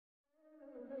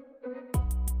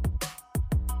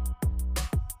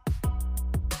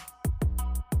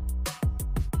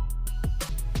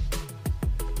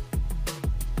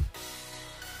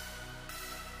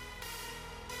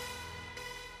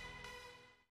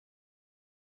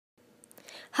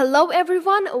Hello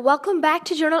everyone, welcome back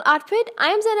to Journal Outfit. I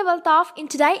am Zainab Altaf, and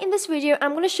today in this video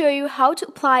I'm going to show you how to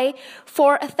apply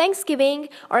for a Thanksgiving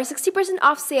or a 60%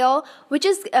 off sale, which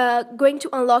is going to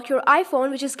unlock your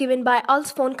iPhone, which is given by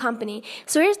UltFone company.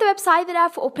 So here's the website that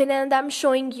I've opened, and I'm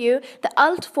showing you the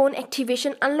UltFone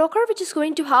activation unlocker, which is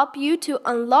going to help you to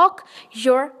unlock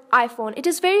your iPhone. It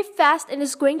is very fast and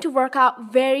is going to work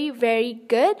out very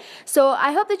good. So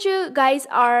I hope that you guys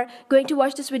are going to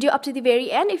watch this video up to the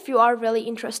very end if you are really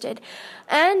interested,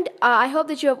 and I hope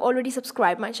that you have already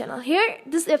subscribed my channel. Here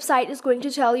this website is going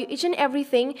to tell you each and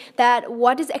everything that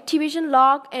what is activation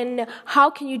lock and how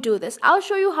can you do this. I'll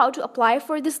show you how to apply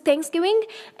for this Thanksgiving,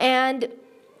 and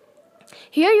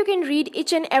here you can read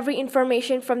each and every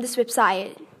information from this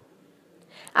website.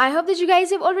 I hope that you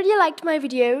guys have already liked my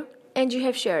video and you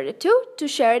have shared it too, to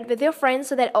share it with your friends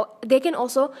so that they can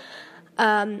also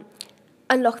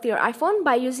unlock their iPhone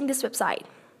by using this website.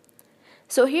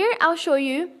 So here I'll show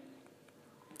you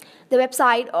the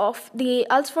website of the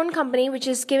UltFone company, which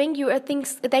is giving you a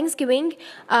Thanksgiving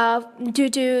due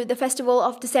to the festival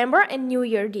of December and New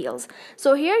Year deals.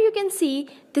 So here you can see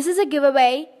this is a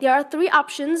giveaway. There are three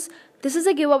options. This is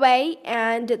a giveaway,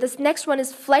 and this next one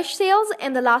is flash sales,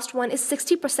 and the last one is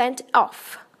 60%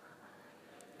 off.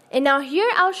 And now here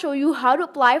I'll show you how to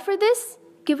apply for this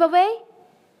giveaway.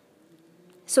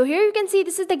 So here you can see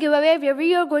this is the giveaway where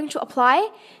we are going to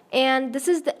apply, and this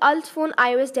is the UltFone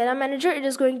iOS data manager. It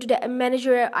is going to manage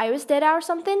your iOS data or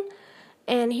something,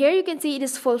 and here you can see it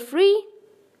is full free.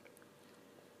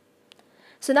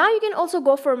 So now you can also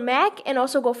go for Mac and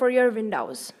also go for your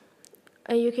Windows,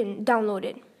 and you can download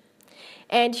it.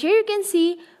 And here you can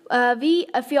see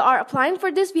if you are applying for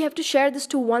this, we have to share this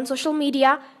to one social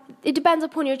media. It depends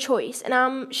upon your choice, and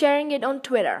I'm sharing it on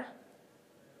Twitter.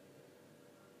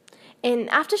 And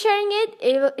after sharing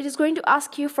it, it is going to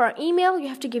ask you for an email. You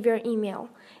have to give your email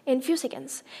in a few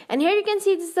seconds. And here you can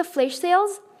see this is the flash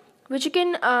sales, which you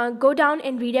can go down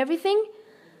and read everything.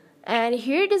 And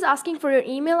here it is asking for your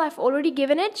email. I've already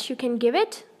given it. You can give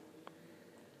it.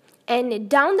 And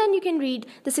down then you can read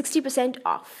the 60%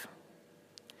 off.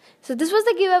 So this was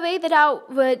the giveaway that I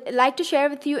would like to share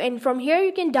with you, and from here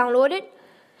you can download it.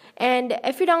 And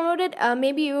if you download it,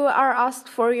 maybe you are asked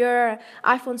for your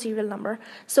iPhone serial number.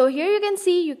 So here you can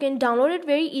see you can download it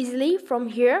very easily from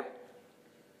here,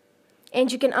 and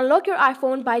you can unlock your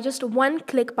iPhone by just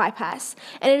one-click bypass.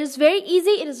 And it is very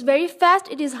easy, it is very fast,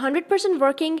 it is 100%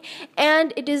 working,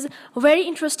 and it is very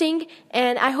interesting.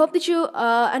 And I hope that you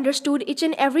understood each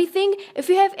and everything. If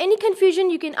you have any confusion,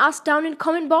 you can ask down in the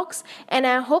comment box, and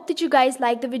I hope that you guys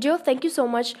like the video. Thank you so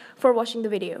much for watching the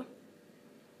video.